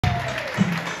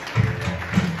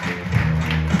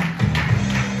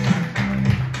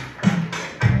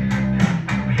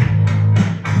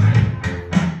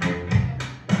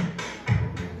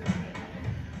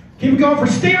go for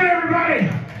Steven, everybody!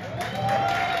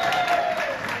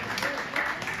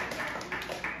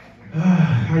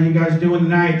 How you guys doing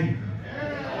tonight?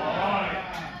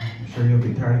 I'm sure you'll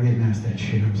be tired of getting asked that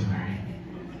shit, I'm sorry.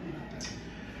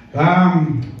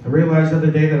 I realized the other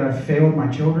day that I failed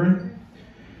my children.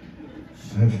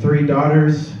 I have 3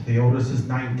 daughters. The oldest is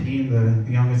 19,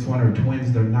 the youngest one are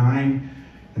twins, they're 9.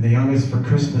 And the youngest for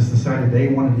Christmas decided they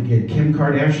wanted to get Kim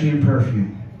Kardashian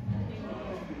perfume.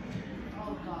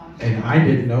 And I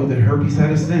didn't know that herpes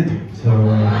had a scent, so...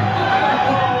 Oh my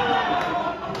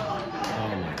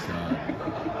God.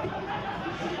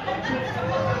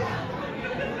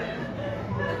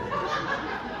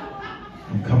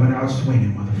 I'm coming out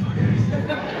swinging, motherfuckers.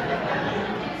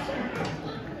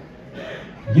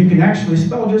 You can actually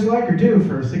spell just like her, too,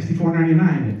 for $64.99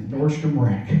 at Nordstrom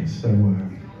Rack. So,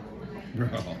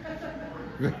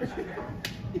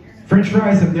 French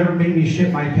fries have never made me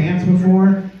shit my pants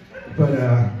before, but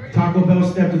Taco Bell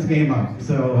stepped its game up.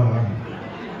 So,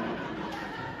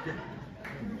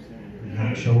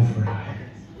 nacho fry.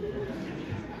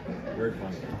 Very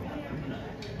funny.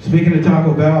 Speaking of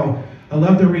Taco Bell, I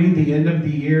love to read the end of the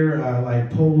year,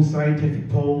 like polls, scientific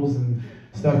polls, and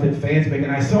stuff that fans make.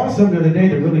 And I saw something the other day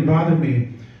that really bothered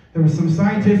me. There was some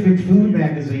scientific food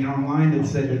magazine online that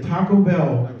said that Taco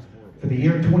Bell, for the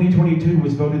year 2022,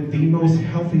 was voted the most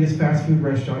healthiest fast food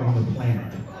restaurant on the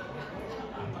planet.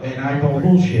 And I call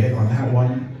bullshit on that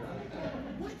one.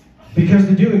 Because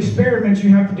to do experiments,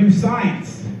 you have to do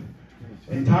science.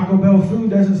 And Taco Bell food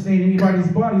doesn't stay in anybody's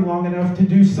body long enough to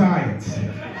do science. So,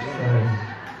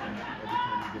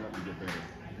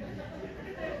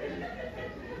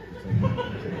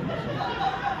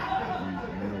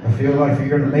 I feel like if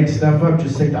you're going to make stuff up,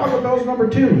 just say Taco Bell's number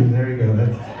 2. And there you go.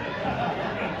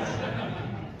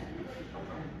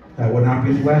 That would not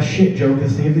be the last shit joke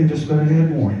this evening, just going to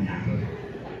add more.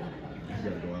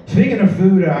 Speaking of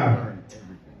food,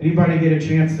 anybody get a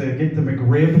chance to get the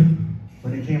McRib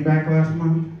when it came back last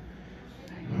month?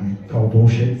 I call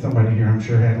bullshit. Somebody here, I'm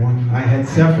sure, had one. I had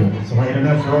several, so I had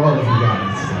enough for all of you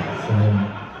guys. So,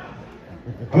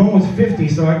 I'm almost 50,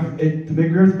 so the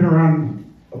McRib's been around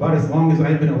about as long as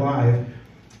I've been alive.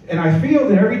 And I feel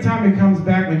that every time it comes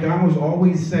back, McDonald's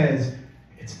always says,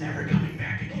 it's never coming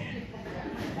back again.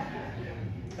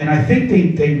 And I think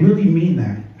they really mean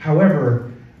that. However,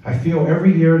 I feel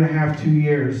every year and a half, 2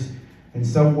 years, in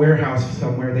some warehouse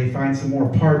somewhere, they find some more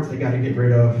parts they got to get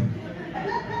rid of.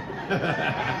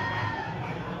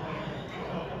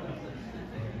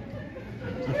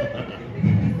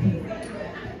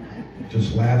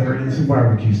 Just lather it in some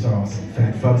barbecue sauce.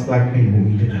 Fat fucks like me will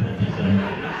eat it up.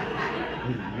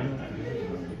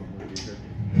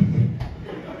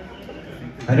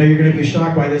 I know you're going to be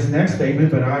shocked by this next statement,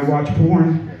 but I watch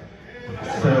porn.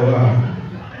 So,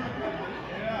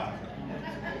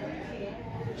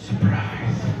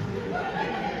 surprise.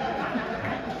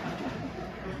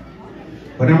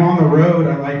 When I'm on the road,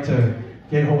 I like to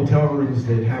get hotel rooms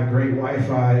that have great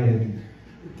Wi-Fi and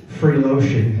free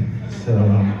lotion. So,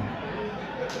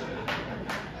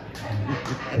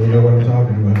 you know what I'm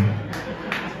talking about.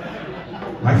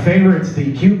 My favorite's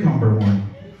the cucumber one.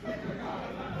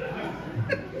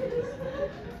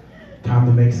 Time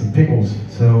to make some pickles.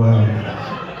 So, I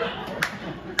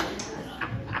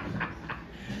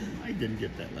didn't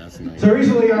get that last night. So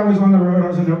recently I was on the road, I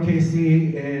was in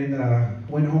OKC, and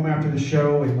went home after the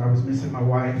show, and I was missing my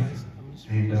wife.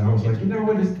 And I was like, you know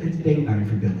what, it's date night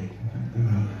for Billy.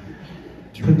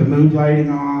 Put the mood lighting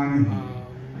on, and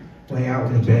lay out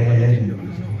in the bed,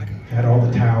 and had all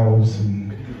the towels,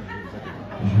 and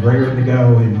was raring to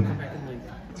go. And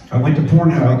I went to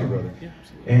Pornhub,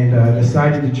 and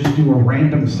decided to just do a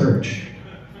random search.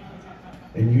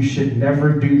 And you should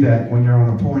never do that when you're on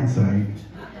a porn site.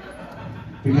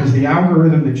 Because the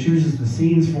algorithm that chooses the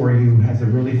scenes for you has a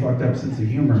really fucked up sense of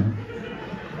humor.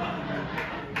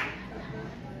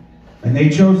 And they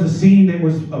chose a scene that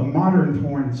was a modern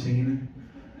porn scene.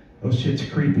 Those shit's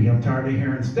creepy. I'm tired of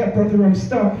hearing, "Step brother, I'm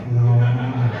stuck." No.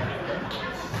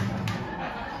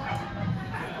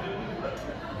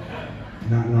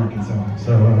 Not in Arkansas.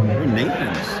 So, They're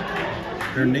Nathans.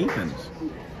 They're Nathans.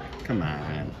 Come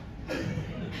on.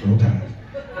 Roll Tide.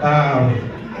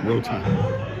 Roll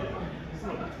Tide.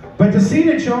 But the scene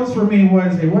it chose for me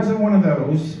it wasn't one of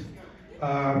those,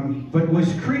 but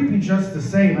was creepy just the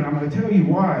same, and I'm going to tell you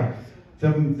why.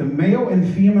 The male and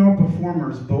female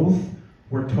performers both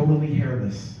were totally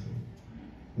hairless.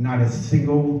 Not a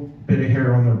single bit of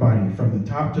hair on their body, from the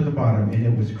top to the bottom, and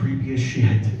it was creepy as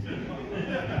shit.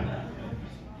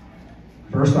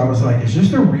 First I was like, is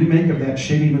this a remake of that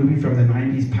shitty movie from the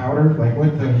 90s, Powder? Like,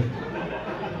 what the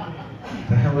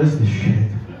hell is this shit?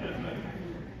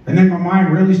 And then my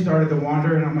mind really started to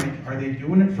wander, and I'm like, are they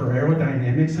doing it for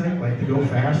aerodynamics sake, like to go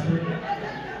faster?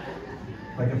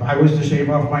 Like if I was to shave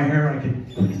off my hair, I could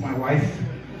please my wife.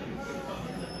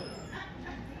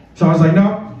 So I was like,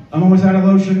 nope, I'm almost out of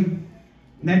lotion.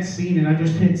 Next scene, and I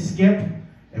just hit skip,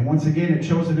 and once again it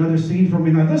shows another scene for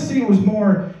me. Now this scene was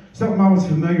more something I was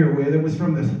familiar with. It was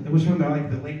from the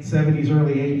like the late 70s,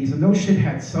 early 80s, and those shit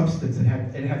had substance. It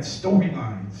had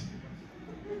storylines.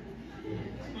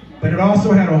 But it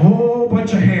also had a whole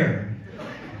bunch of hair.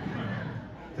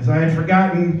 Because I had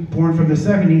forgotten, porn from the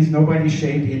 70s, nobody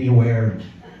shaved anywhere.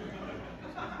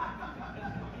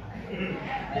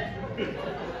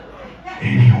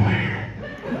 Anywhere.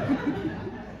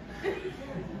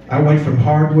 I went from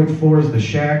hardwood floors to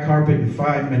shag carpet in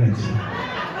 5 minutes.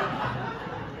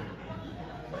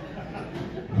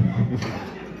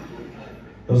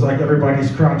 It was like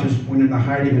everybody's crotches went into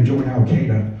hiding and joined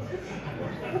Al-Qaeda.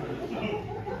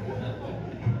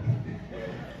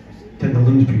 Tend to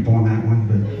lose people on that one,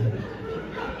 but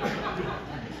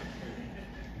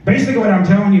basically what I'm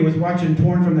telling you is watching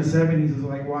porn from the 70s is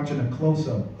like watching a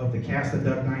close-up of the cast of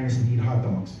Duck Dynasty eat hot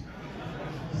dogs.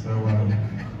 So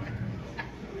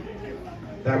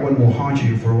that one will haunt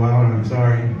you for a while, and I'm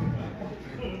sorry.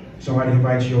 Somebody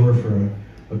invites you over for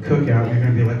a cookout, and you're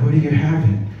gonna be like, what are you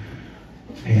having?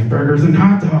 Hamburgers and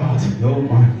hot dogs. No,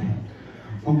 my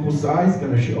Uncle Si's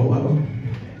gonna show up.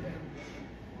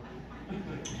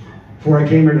 Before I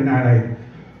came here tonight, I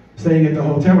staying at the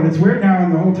hotel, and it's weird now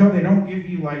in the hotel, they don't give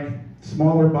you like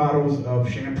smaller bottles of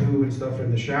shampoo and stuff in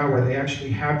the shower. They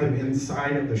actually have them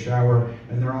inside of the shower,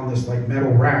 and they're on this like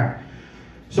metal rack.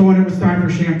 So when it was time for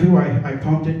shampoo, I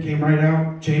pumped it, came right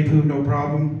out, shampoo, no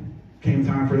problem. Came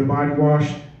time for the body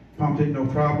wash, pumped it, no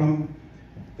problem.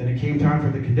 Then it came time for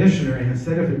the conditioner, and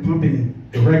instead of it pumping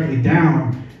directly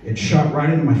down, it shot right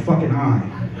into my fucking eye.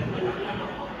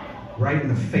 Right in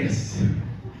the face.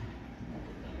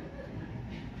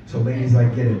 So ladies, I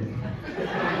get it.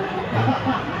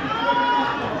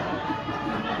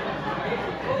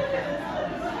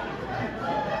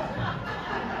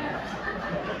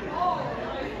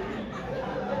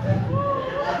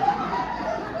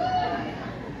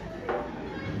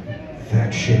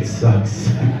 That shit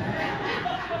sucks.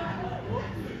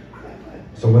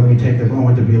 So let me take the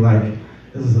moment to be like,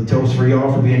 this is a toast for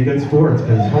y'all for being good sports,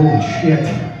 because holy shit.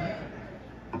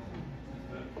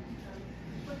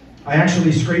 I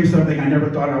actually screamed something I never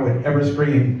thought I would ever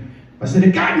scream. I said,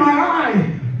 it got my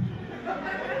eye!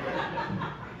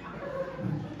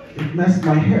 It messed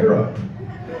my hair up.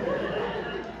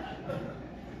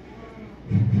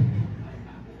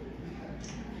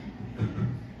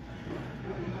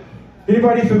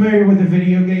 Anybody familiar with the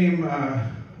video game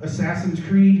Assassin's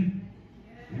Creed?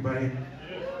 Anybody?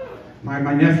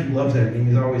 My nephew loves that game.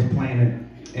 He's always playing it.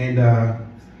 And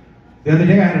the other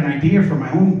day I had an idea for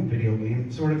my own video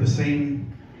game, sort of the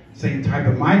same type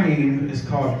of. My game is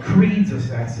called Creed's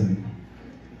Assassin.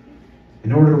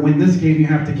 In order to win this game, you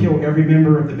have to kill every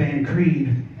member of the band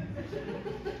Creed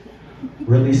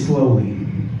really slowly.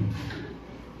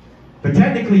 But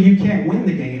technically you can't win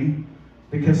the game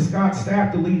because Scott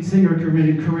Stapp, the lead singer,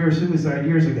 committed career suicide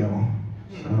years ago.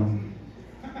 So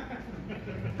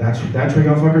that's where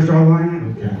y'all fuckers draw the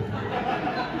line? Okay.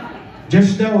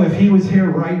 Just know if he was here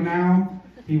right now,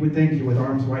 he would thank you with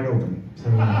arms wide open. So,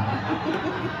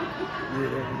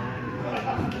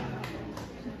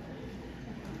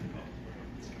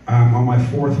 on my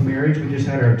 4th marriage, we just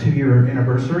had our 2-year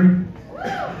anniversary.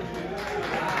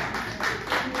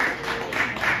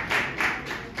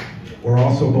 We're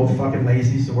also both fucking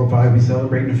lazy, so we'll probably be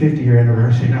celebrating a 50-year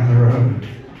anniversary down the road.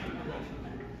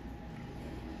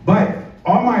 But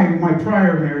all my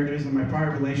prior marriages and my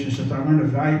prior relationships, I learned a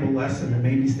valuable lesson that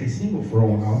made me stay single for a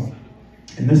while.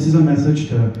 And this is a message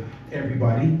to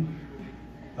everybody.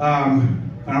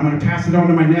 And I'm going to pass it on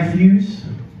to my nephews.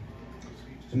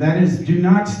 And that is, do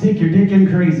not stick your dick in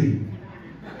crazy.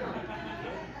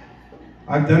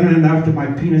 I've done it enough that my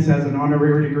penis has an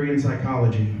honorary degree in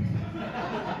psychology.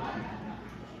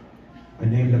 I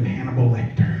named him Hannibal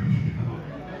Lecter.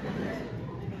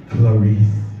 Clarice.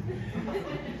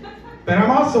 But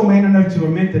I'm also man enough to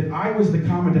admit that I was the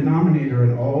common denominator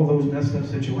in all those messed up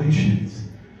situations.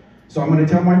 So I'm going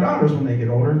to tell my daughters when they get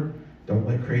older, don't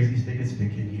let crazy stick a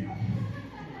stick in you.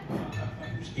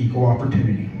 It's equal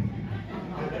opportunity.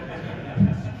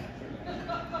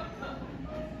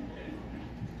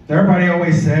 Everybody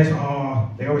always says, oh,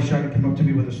 they always try to come up to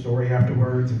me with a story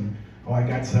afterwards, and oh, I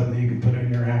got something that you can put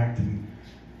in your act. And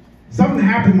something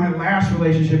happened in my last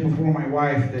relationship before my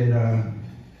wife that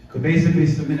basically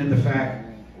cemented the fact,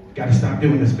 got to stop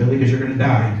doing this, Billy, because you're going to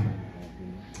die.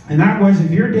 And that was,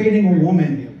 if you're dating a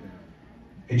woman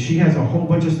and she has a whole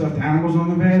bunch of stuffed animals on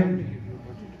the bed,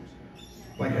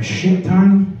 like a shit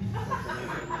ton.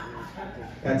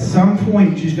 At some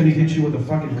point, she's gonna hit you with a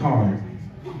fucking car.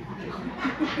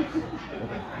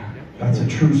 That's a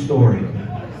true story.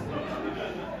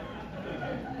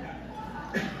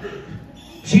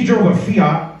 She drove a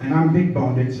Fiat, and I'm big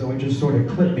boned, so it just sort of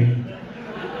clipped me.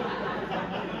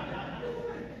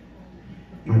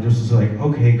 I just was like,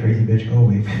 okay, crazy bitch, go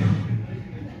away.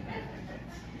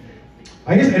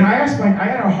 I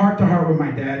had a heart-to-heart with my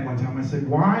dad one time. I said,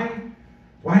 why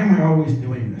am I always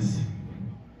doing this?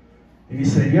 And he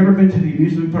said, you ever been to the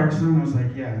amusement park, son? I was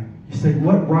like, yeah. He said,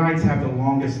 what rides have the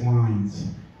longest lines?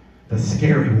 The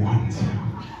scary ones.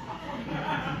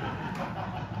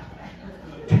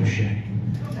 Touche.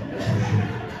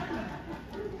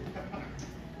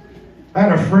 I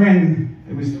had a friend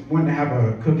who wanted to have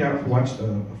a cookout, watched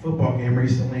a football game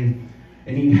recently,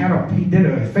 and he did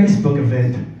a Facebook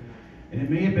event, and it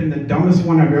may have been the dumbest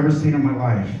one I've ever seen in my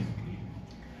life.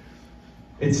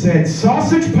 It said,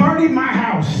 sausage party my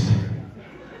house.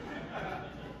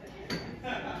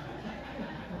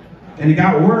 And it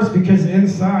got worse because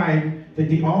inside,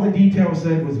 all the details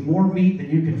said was more meat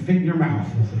than you can fit in your mouth.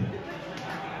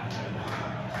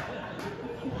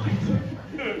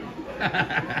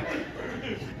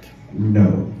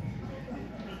 No.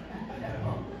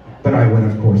 But I would,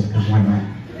 of course, because why not?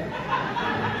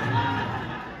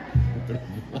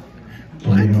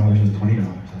 $20 is $20.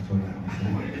 That's what that was.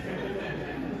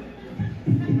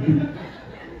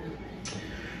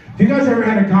 Have you guys ever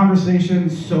had a conversation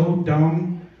so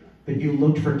dumb that you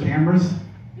looked for cameras?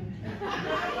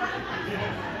 I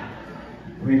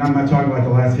mean, I'm not talking about the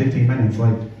last 15 minutes,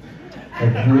 like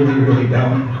really, really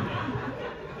dumb.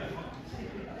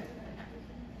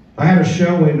 I had a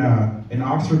show in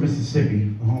Oxford, Mississippi,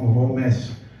 the home of Ole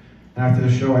Miss. And after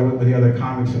the show, I went with the other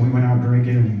comics and we went out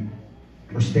drinking and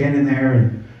we're standing there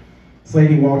and this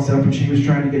lady walks up and she was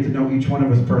trying to get to know each one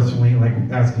of us personally, like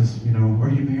ask us, are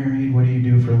you married? What do you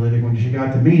do for a living? When she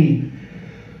got to me,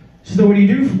 she said, what do you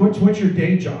do? What's your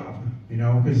day job?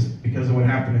 Because of what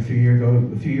happened a few years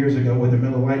ago with the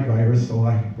Miller Lite virus, so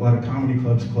a lot of comedy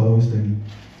clubs closed, and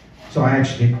so I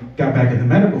actually got back in the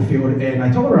medical field, and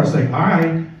I told her, I was like,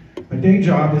 my day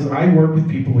job is I work with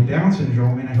people with Down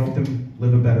syndrome, and I help them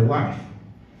live a better life.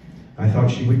 I thought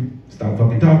she would stop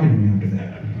fucking talking to me after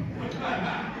that.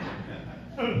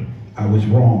 I was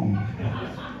wrong.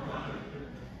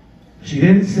 She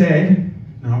then said,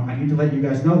 no, I need to let you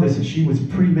guys know this, that she was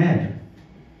pre-med.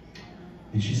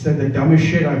 And she said the dumbest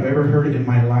shit I've ever heard in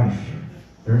my life.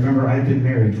 I remember I've been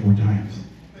married 4 times.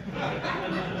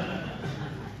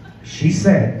 She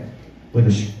said, with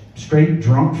a straight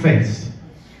drunk face,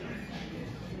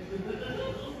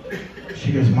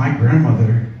 she goes, my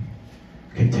grandmother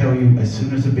could tell you as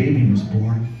soon as a baby was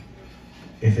born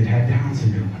if it had Down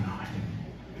syndrome or not.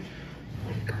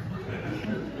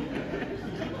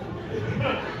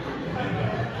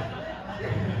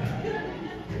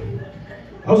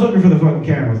 I was looking for the fucking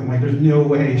cameras. I'm like, there's no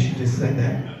way she just said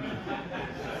that.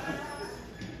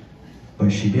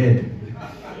 But she did.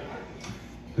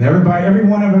 And every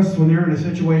one of us, when they're in a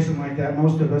situation like that,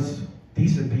 most of us,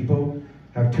 decent people,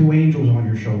 have 2 angels on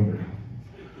your shoulder.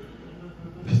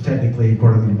 Because technically,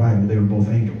 according to the Bible, they were both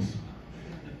angels.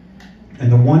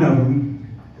 And the one of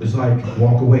them was like,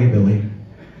 walk away, Billy.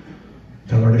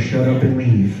 Tell her to shut up and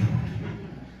leave.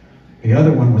 The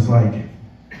other one was like,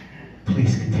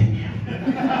 please continue.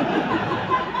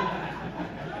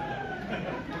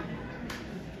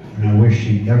 And I wish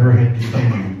she never had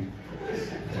continued.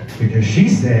 Because she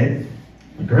said,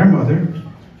 my grandmother,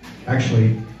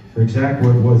 actually, her exact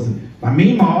word was, my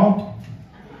meemaw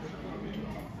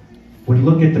would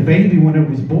look at the baby when it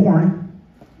was born,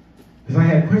 because I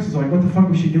had questions like, what the fuck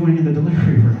was she doing in the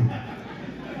delivery room?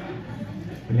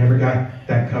 We never got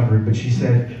that covered, but she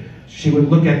said she would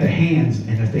look at the hands,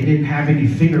 and if they didn't have any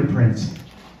fingerprints,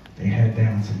 they had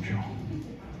Down syndrome.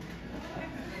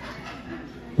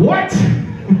 What?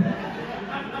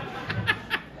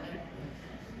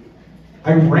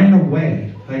 I ran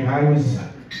away. Like I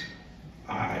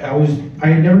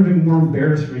had never been more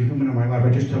embarrassed for a human in my life. I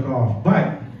just took off.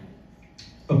 But,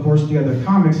 of course, the other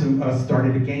comics and us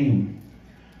started a game.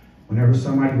 Whenever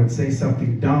somebody would say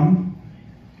something dumb,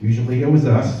 usually it was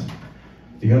us,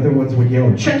 the other ones would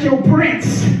yell, check your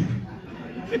prints!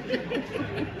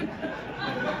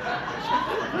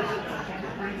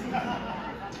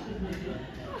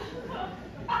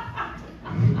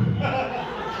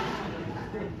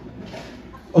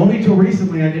 Only till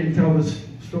recently I didn't tell this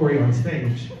story on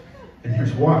stage, and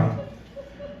here's why.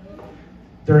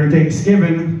 During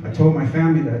Thanksgiving, I told my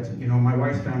family that, my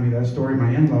wife's family that story,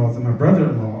 my in-laws and my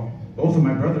brother-in-law both of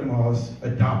my brother-in-laws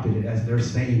adopted it as their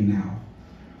saying now.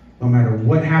 No matter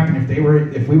what happened,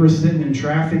 if we were sitting in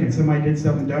traffic and somebody did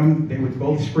something dumb, they would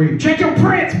both scream, "Check your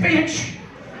prints, bitch!"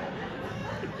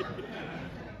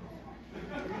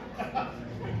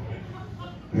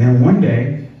 And then one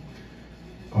day,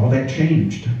 all that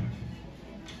changed.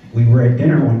 We were at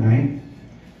dinner one night,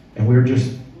 and we were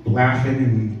just laughing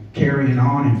and carrying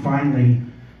on, and finally,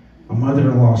 my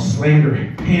mother-in-law slammed her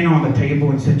hand on the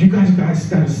table and said, "You guys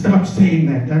gotta stop saying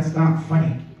that. That's not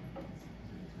funny."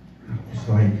 I was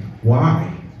like,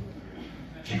 "Why?"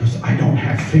 She goes, "I don't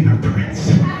have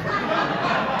fingerprints."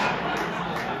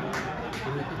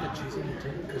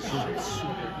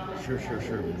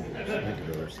 Sure.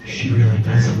 She really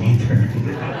doesn't either.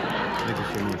 Thank you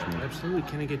so much, man. Absolutely.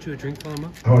 Can I get you a drink while I'm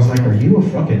up? I was like, "Are you a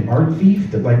fucking art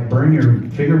thief that like burn your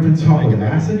fingerprints off with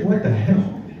acid? What the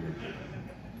hell?"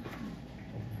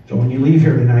 So when you leave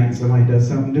here tonight and somebody does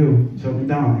something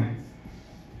dumb,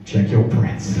 check your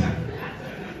prints.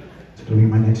 It's gonna be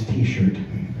my next t-shirt.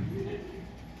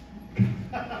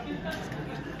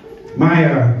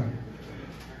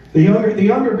 The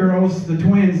younger girls, the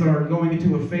twins, are going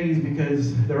into a phase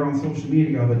because they're on social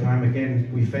media all the time. Again,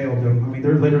 we failed them. I mean,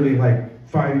 they're literally like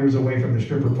 5 years away from the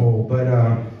stripper pole, but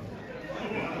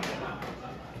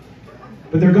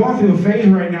they're going through a phase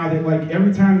right now that like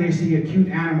every time they see a cute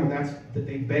animal, that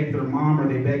they beg their mom or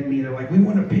they beg me. They're like, "We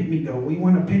want a pygmy goat, we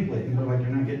want a piglet," and we're like,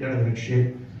 "You're not getting none of that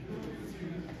shit."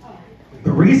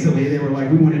 But recently they were like,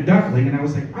 "We want a duckling," and I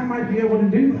was like, "I might be able to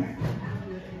do that.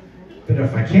 But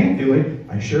if I can't do it,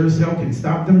 I sure as hell can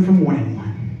stop them from wanting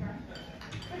one."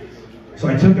 So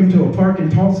I took them to a park in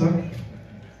Tulsa,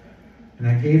 and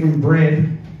I gave them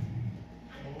bread,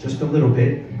 just a little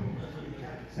bit,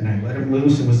 and I let them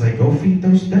loose and was like, "Go feed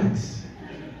those ducks.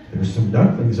 There's some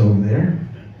ducklings over there."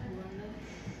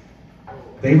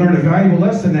 They learned a valuable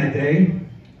lesson that day.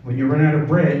 When you run out of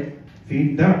bread,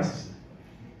 feed ducks.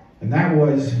 And that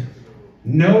was,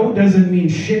 no doesn't mean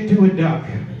shit to a duck.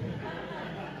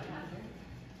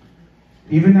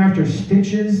 Even after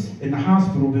stitches in the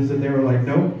hospital visit, they were like,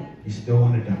 "Nope, you still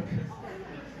want a duck."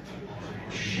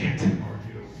 Shit.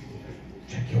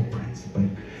 Check your prints. But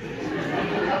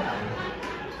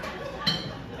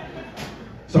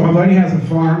so my buddy has a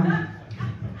farm,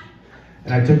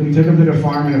 and we took him to the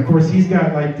farm, and of course he's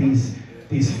got like these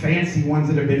fancy ones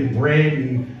that have been bred,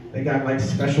 and they got like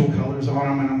special colors on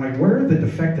them, and I'm like, "Where are the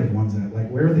defective ones at? Like,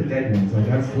 where are the dead ones? Like,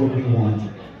 that's what we want."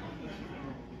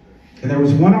 And there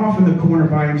was one off in the corner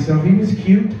by himself. He was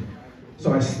cute,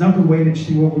 so I snuck away to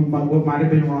see what might have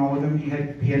been wrong with him.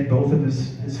 He had both of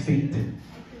his feet,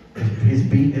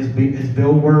 his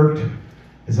bill worked,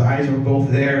 his eyes were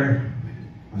both there.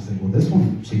 I said, "Well, this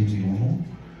one seems normal."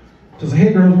 So I said,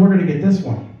 "Hey girls, we're gonna get this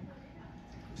one."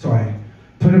 So I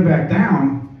put him back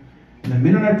down, and the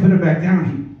minute I put him back down,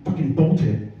 he fucking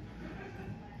bolted,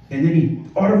 and then he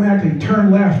automatically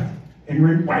turned left and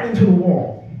ran right into the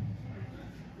wall.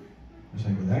 I was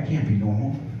like, "Well, that can't be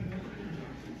normal."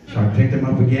 So I picked him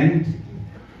up again,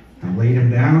 I laid him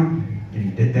down, and he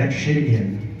did that shit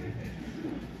again.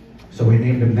 So we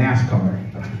named him NASCAR.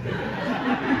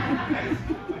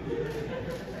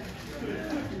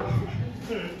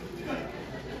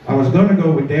 I was gonna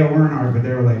go with Dale Earnhardt, but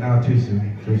they were like, "No, too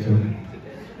soon.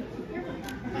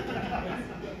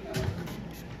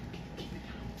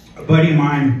 A buddy of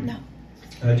mine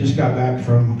just got back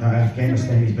from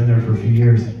Afghanistan. He's been there for a few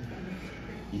years.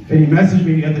 And he messaged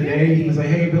me the other day. He was like,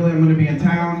 "Hey, Billy, I'm going to be in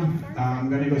town. I'm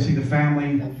going to go see the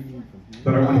family,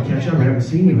 but I want to catch up. I haven't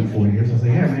seen you in 4 years." I was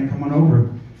like, "Yeah, man, come on over."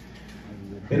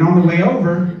 And on the way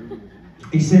over,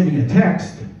 he sent me a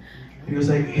text. He was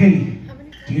like, "Hey,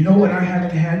 do you know what I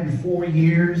haven't had in 4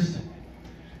 years?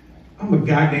 I'm a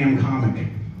goddamn comic."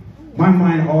 My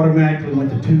mind automatically went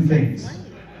to two things: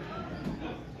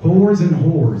 whores and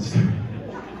whores.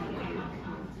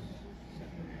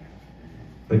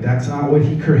 But that's not what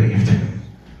he craved.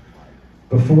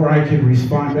 Before I could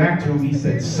respond back to him, he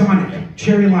said, "Sonic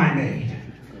cherry limeade."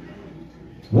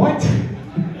 What?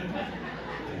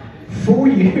 4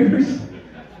 years?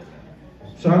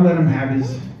 So I let him have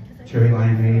his cherry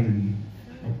limeade, and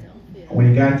when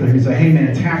he got there, he was like, "Hey man,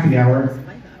 it's happy hour.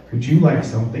 Would you like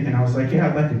something?" And I was like, "Yeah,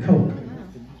 I'd like a Coke."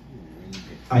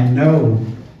 I know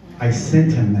I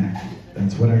sent him that.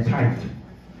 That's what I typed.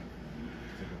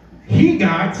 He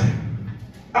got,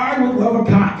 "I would love a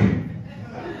cock."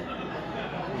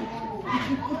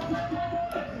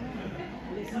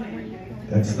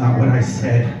 That's not what I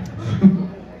said.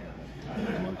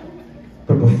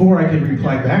 But before I could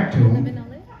reply back to him,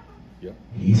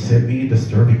 he sent me a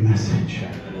disturbing message.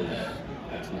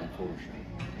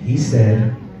 He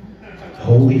said,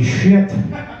 "Holy shit,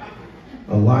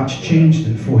 A lot's changed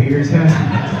in 4 years,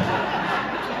 hasn't it?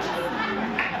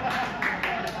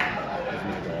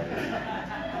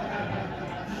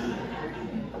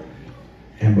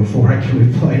 And before I could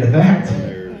reply to that,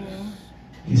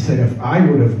 he said, if I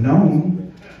would have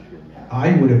known,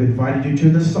 I would have invited you to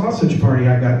the sausage party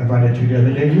I got invited to the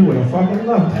other day. You would have fucking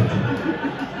loved it.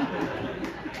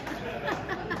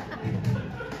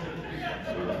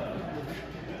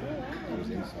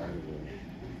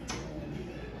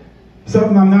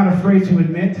 Something I'm not afraid to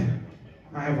admit,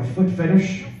 I have a foot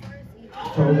fetish.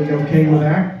 Totally okay with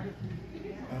that.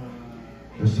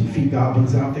 There's some feet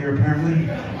goblins out there apparently.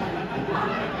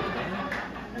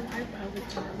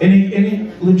 And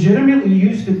it legitimately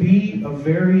used to be a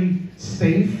very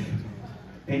safe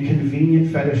and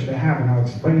convenient fetish to have, and I'll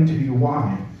explain to you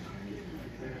why.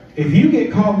 If you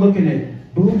get caught looking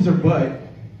at boobs or butt,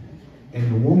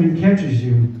 and the woman catches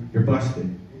you, you're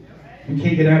busted. You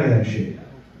can't get out of that shit.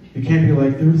 You can't be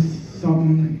like, there's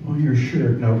something on your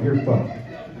shirt. No, you're fucked.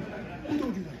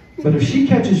 But if she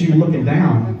catches you looking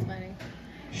down,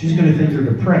 she's gonna think you're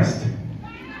depressed.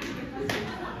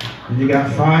 And you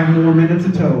got 5 more minutes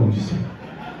of toes.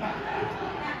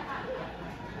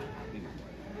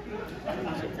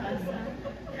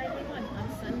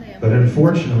 But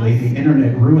unfortunately, the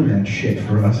internet ruined that shit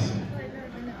for us.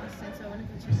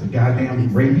 Because the goddamn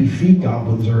rapey feet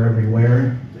goblins are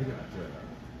everywhere.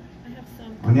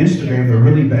 On Instagram, they're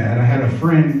really bad. I had a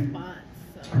friend,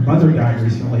 her mother died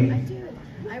recently,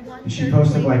 and she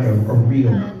posted like a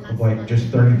reel of like just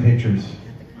 30 pictures.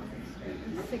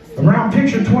 Around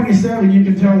picture 27, you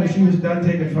can tell that she was done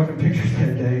taking fucking pictures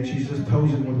that day, and she's just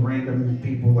posing with random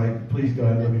people like, please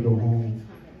God, let me go home.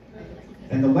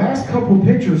 And the last couple of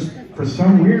pictures, for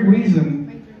some weird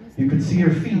reason, you could see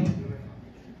her feet.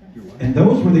 And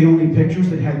those were the only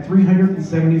pictures that had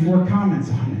 374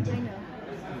 comments on it.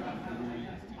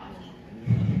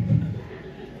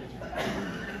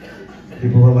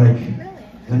 People were like,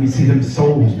 let me see them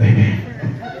soles, baby.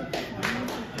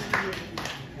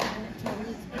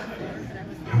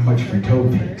 How much for toe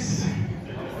pics?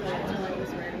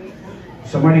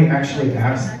 Somebody actually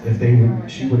asked if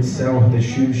she would sell the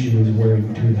shoes she was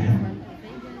wearing to them.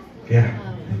 Yeah,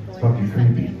 it's fucking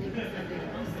creepy.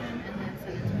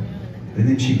 And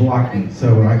then she blocked me,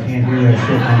 so I can't do that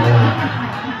shit no more.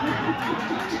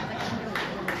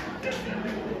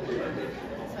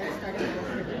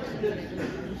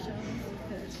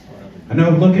 I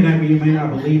know looking at me, you may not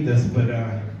believe this, but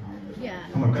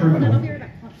I'm a criminal.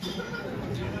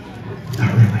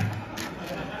 Not really.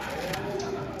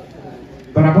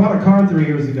 But I bought a car 3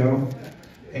 years ago,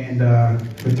 and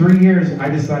for 3 years, I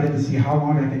decided to see how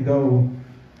long I could go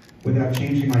without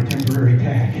changing my temporary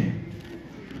tag.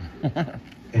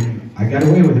 And I got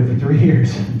away with it for 3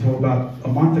 years until about a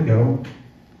month ago.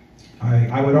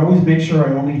 I would always make sure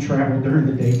I only traveled during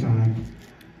the daytime.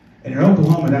 And in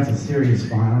Oklahoma, that's a serious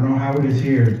fine. I don't know how it is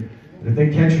here, but if they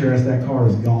catch your ass, that car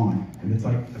is gone. And it's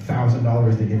like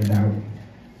 $1,000 to get it out.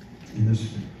 And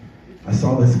I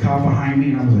saw this cop behind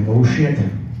me, and I was like, oh shit,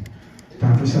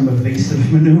 time for some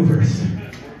evasive maneuvers.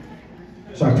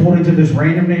 So I pulled into this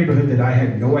random neighborhood that I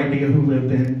had no idea who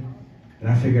lived in, and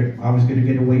I figured I was gonna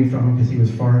get away from him because he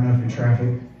was far enough in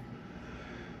traffic.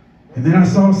 And then I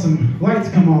saw some lights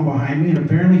come on behind me, and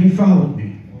apparently he followed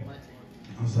me.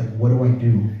 I was like, what do I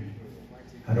do?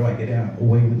 How do I get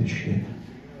away with this shit?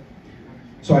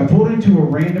 So I pulled into a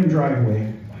random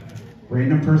driveway,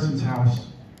 random person's house.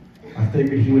 I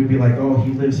figured he would be like, oh,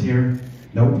 he lives here.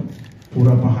 Nope, pulled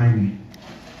up behind me.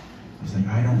 I was like,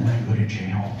 I don't want to go to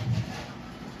jail.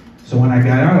 So when I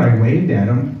got out, I waved at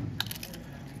him.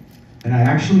 And I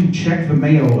actually checked the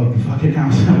mail of the fucking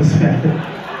house I was at.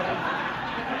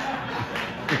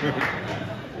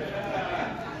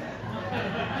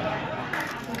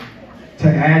 To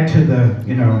add to the,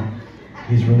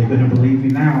 he's really going to believe me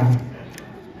now.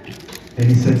 And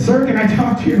he said, sir, can I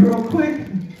talk to you real quick? I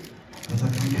was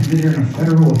like, I'm committing a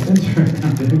federal offense right now.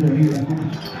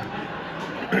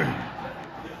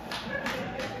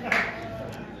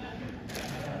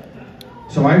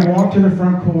 So I walked to the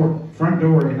front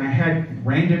door, and I had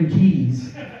random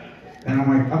keys. And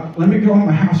I'm like, let me go in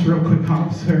the house real quick,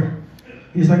 officer.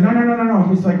 He's like, no.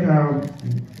 He's like,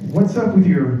 what's up with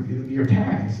your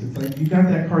tags? It's like, you got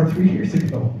that car 3 years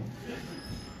ago.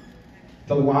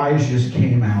 The lies just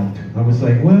came out. I was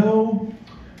like, well,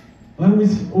 I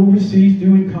was overseas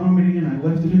doing comedy and I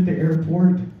left it at the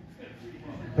airport.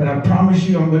 But I promise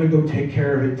you I'm going to go take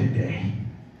care of it today.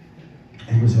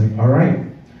 And he was like, all right,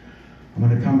 I'm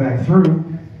going to come back through.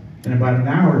 In about an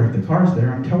hour, if the car's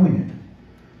there, I'm towing it.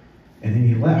 And then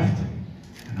he left.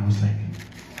 And I was like,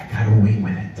 I got away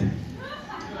with it.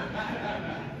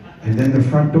 And then the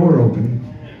front door opened,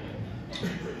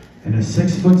 and a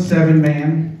 6'7"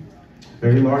 man,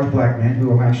 very large black man,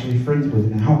 who I'm actually friends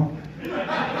with now,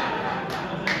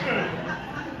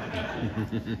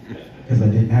 because I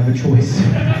didn't have a choice.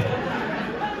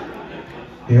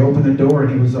 He opened the door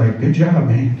and he was like, "Good job,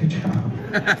 man, good job."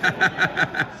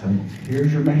 So,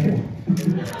 here's your mail.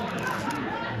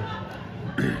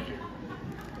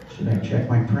 Should I check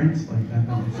my prints like that?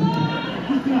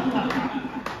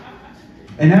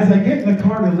 And as I get in the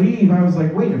car to leave, I was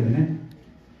like, wait a minute.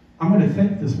 I'm going to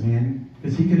thank this man,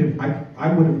 because he could have,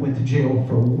 I would have went to jail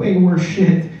for way worse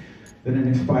shit than an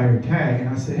expired tag. And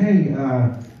I said, hey,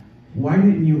 why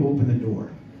didn't you open the door?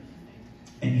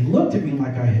 And he looked at me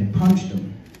like I had punched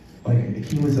him. Like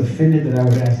he was offended that I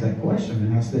would ask that question.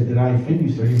 And I said, did I offend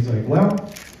you, sir? He was like, well,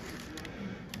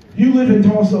 you live in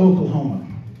Tulsa, Oklahoma.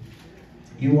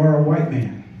 You are a white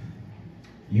man.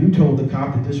 You told the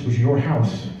cop that this was your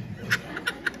house.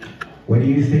 What do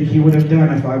you think he would have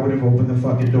done if I would have opened the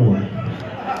fucking door?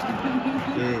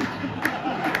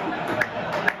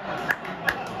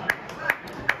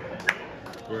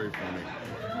 Very funny.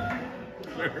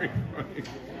 Very funny.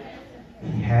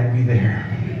 He had me there.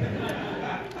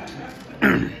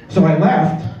 So I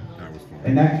left, That was funny.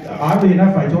 and that, oddly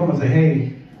enough, I told him, I said,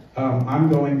 hey, I'm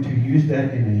going to use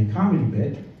that in a comedy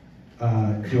bit.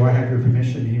 Do I have your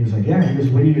permission? And he was like, yeah. He goes,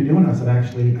 what are you doing? I said,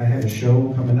 actually, I had a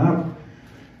show coming up.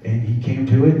 And he came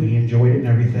to it, and he enjoyed it and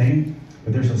everything.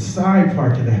 But there's a side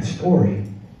part to that story.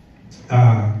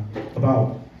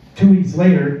 About 2 weeks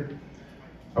later,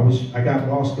 I got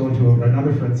lost going to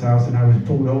another friend's house, and I was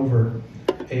pulled over,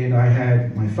 and I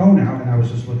had my phone out, and I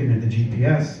was just looking at the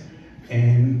GPS,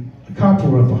 and a cop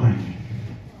pulled up behind me.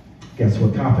 Guess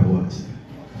what cop it was?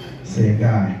 Same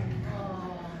guy.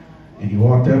 And he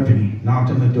walked up, and he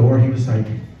knocked on the door. He was like,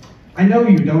 I know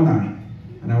you, don't I?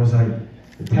 And I was like,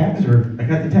 I got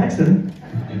the tax in.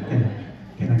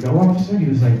 Can I go, officer? He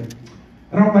was like,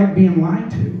 I don't like being lied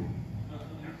to.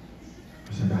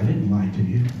 I said, I didn't lie to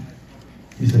you.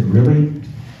 He said, really?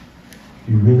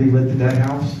 You really lived in that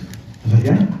house? I was like,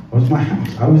 yeah, that was my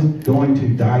house. I was going to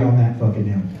die on that fucking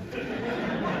hill.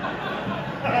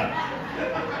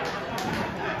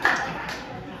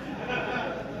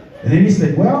 And then he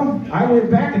said, well, I went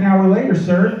back an hour later,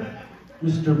 sir,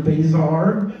 Mr.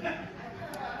 Bazar.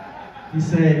 He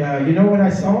said, you know what I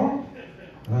saw?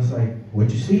 I was like,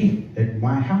 what'd you see? At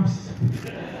my house.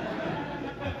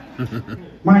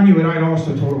 Mind you, and I'd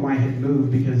also told him I had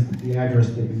moved because the address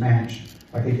didn't match.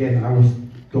 Like again, I was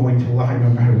going to lie no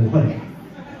matter what.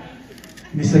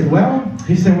 And he said, well,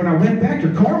 when I went back,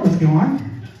 your car was gone.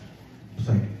 I was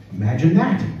like, imagine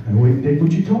that. I went and did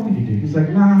what you told me to do. He's like,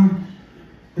 nah.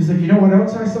 He's like, you know what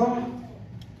else I saw?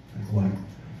 Like, what?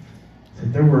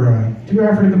 There were 2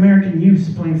 African-American youths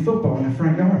playing football in the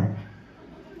front yard.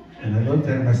 And I looked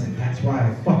at him, I said, that's why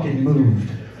I fucking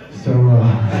moved. So,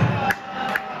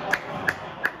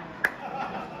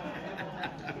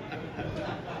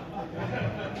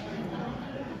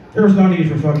 there was no need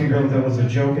for fucking girls. That was a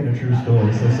joke and a true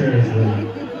story, so seriously.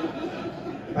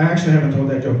 I actually haven't told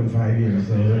that joke in 5 years,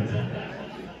 so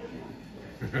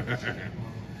that's...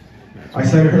 I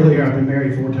said earlier, I've been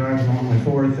married 4 times, I'm on my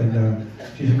 4th, and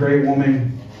she's a great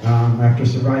woman. After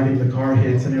surviving the car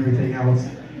hits and everything else,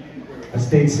 I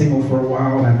stayed single for a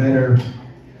while, and I met her.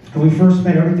 When we first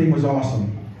met, everything was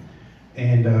awesome.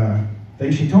 And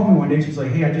then she told me one day, she's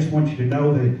like, hey, I just want you to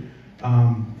know that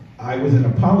I was in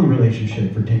a poly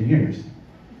relationship for 10 years.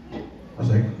 I was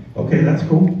like, okay, that's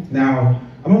cool. Now,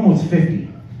 I'm almost 50,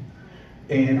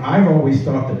 and I've always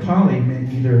thought that poly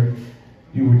meant either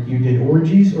you did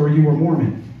orgies or you were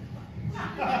Mormon.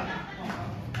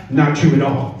 Not true at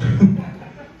all.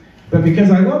 But because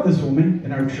I love this woman,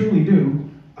 and I truly do,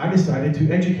 I decided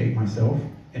to educate myself,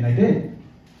 and I did.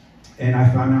 And I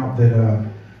found out that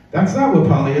that's not what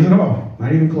poly is at all.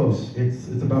 Not even close. It's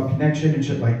about connection and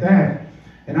shit like that.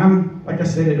 And I'm, like I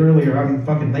said it earlier, I'm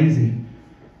fucking lazy.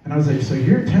 And I was like, so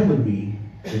you're telling me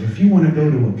that if you want to go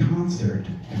to a concert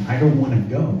and I don't want to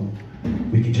go,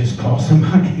 we can just call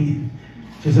somebody?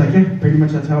 She's like, yeah, pretty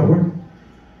much that's how it worked.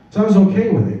 So I was okay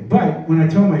with it. But when I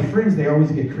tell my friends, they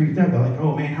always get creeped out. They're like,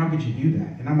 oh man, how could you do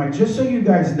that? And I'm like, just so you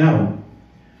guys know,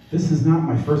 this is not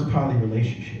my first poly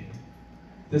relationship.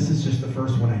 This is just the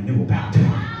first one I knew about.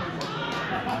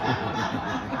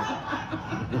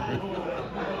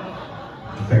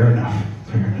 Fair enough,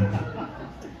 fair enough.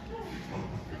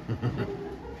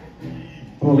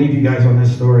 I'm gonna leave you guys on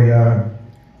this story.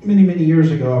 Many, many years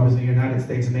ago, I was in the United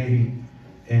States Navy,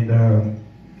 and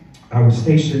I was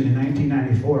stationed in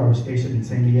 1994, I was stationed in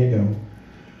San Diego.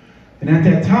 And at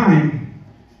that time,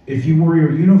 if you wore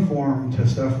your uniform to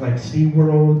stuff like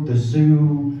SeaWorld, the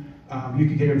zoo, you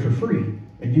could get in for free.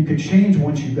 And you could change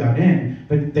once you got in,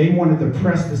 but they wanted the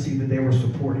press to see that they were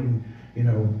supporting, you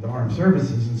know, the armed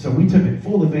services. And so we took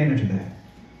full advantage of that.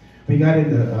 We got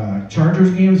into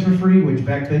Chargers games for free, which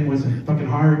back then wasn't fucking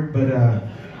hard, but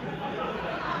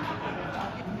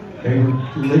they were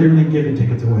literally giving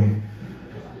tickets away.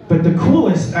 But the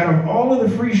coolest, out of all of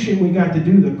the free shit we got to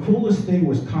do, the coolest thing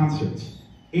was concerts.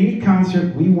 Any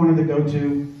concert we wanted to go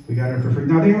to, we got in for free.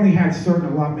 Now, they only had certain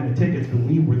allotment of tickets, but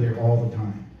we were there all the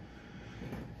time.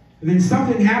 And then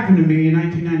something happened to me in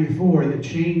 1994 that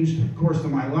changed the course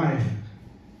of my life.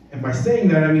 And by saying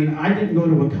that, I mean, I didn't go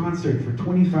to a concert for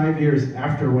 25 years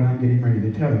after what I'm getting ready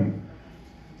to tell you.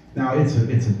 Now, it's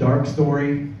a dark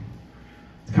story.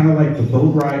 It's kind of like the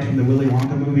boat ride from the Willy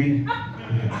Wonka movie.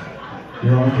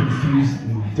 You're all confused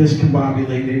and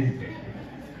discombobulated,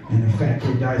 and the fat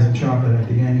kid dies of chocolate at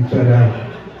the end. But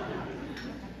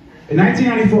in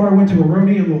 1994, I went to a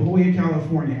rodeo in La Jolla,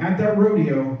 California. At that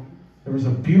rodeo, there was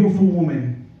a beautiful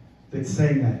woman that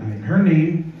sang that night. Her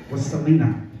name was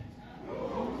Selena.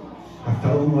 I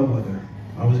fell in love with her.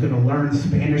 I was going to learn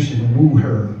Spanish and woo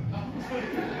her.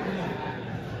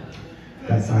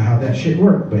 That's not how that shit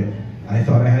worked, but I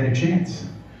thought I had a chance.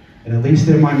 And at least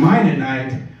in my mind at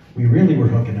night, we really were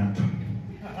hooking up.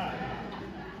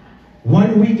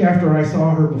 1 week after I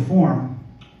saw her perform,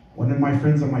 one of my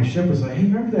friends on my ship was like, hey,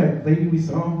 remember that lady we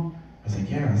saw? I was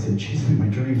like, yeah. I said, she's in my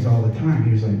dreams all the time.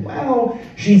 He was like, well,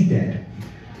 she's dead.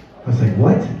 I was like,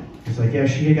 what? He's like, yeah,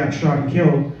 she got shot and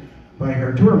killed by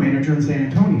her tour manager in San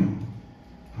Antonio.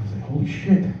 I was like, holy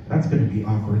shit, that's going to be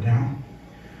awkward now.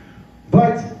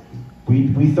 But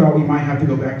we thought we might have to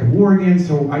go back to war again,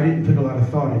 so I didn't put a lot of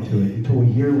thought into it until a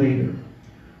year later.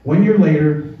 1 year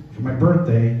later, for my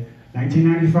birthday,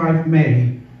 1995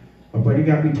 May, my buddy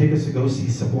got me tickets to go see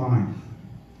Sublime.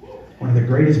 One of the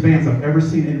greatest bands I've ever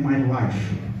seen in my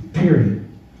life, period.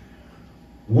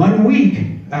 1 week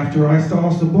after I saw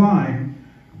Sublime,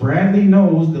 Bradley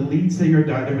Knowles, the lead singer,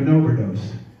 died of an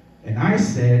overdose. And I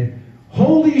said,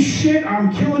 holy shit,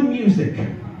 I'm killing music.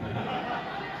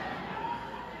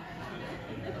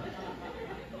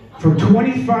 For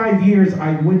 25 years,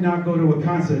 I would not go to a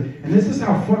concert. And this is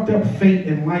how fucked up fate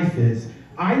in life is.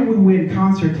 I would win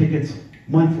concert tickets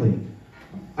monthly.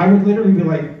 I would literally be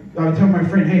like, I would tell my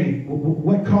friend, hey,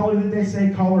 what caller did they say?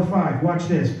 Caller 5, watch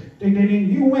this. Ding, ding, ding,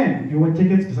 you win. You win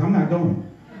tickets? Because I'm not going.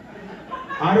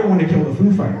 I don't want to kill the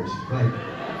Foo Fighters. Like.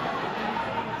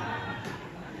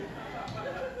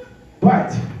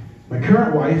 But my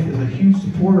current wife is a huge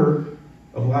supporter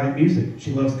of live music.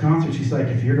 She loves concerts. She's like,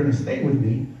 if you're going to stay with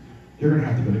me, you're going to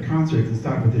have to go to concerts and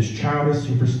stop with this childish,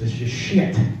 superstitious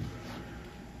shit.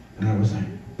 And I was like,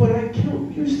 but I kill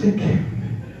music.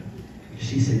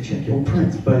 She said, check your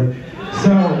prints. But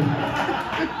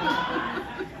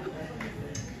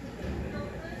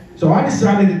so I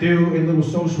decided to do a little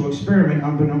social experiment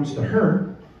unbeknownst to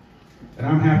her. And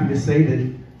I'm happy to say that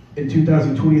in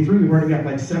 2023, we've already got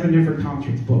like 7 different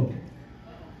concerts booked.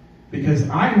 Because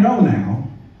I know now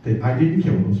that I didn't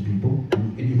kill those people.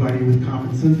 Anybody with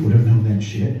common sense would have known that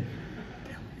shit.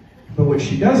 But what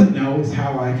she doesn't know is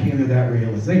how I came to that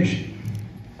realization.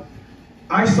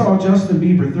 I saw Justin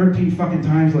Bieber 13 fucking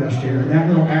times last year, and that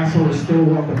little asshole is still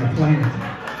walking the planet.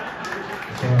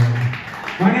 So,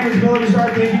 my name is Billy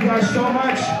Bizarre. Thank you guys so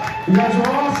much. You guys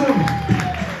are awesome.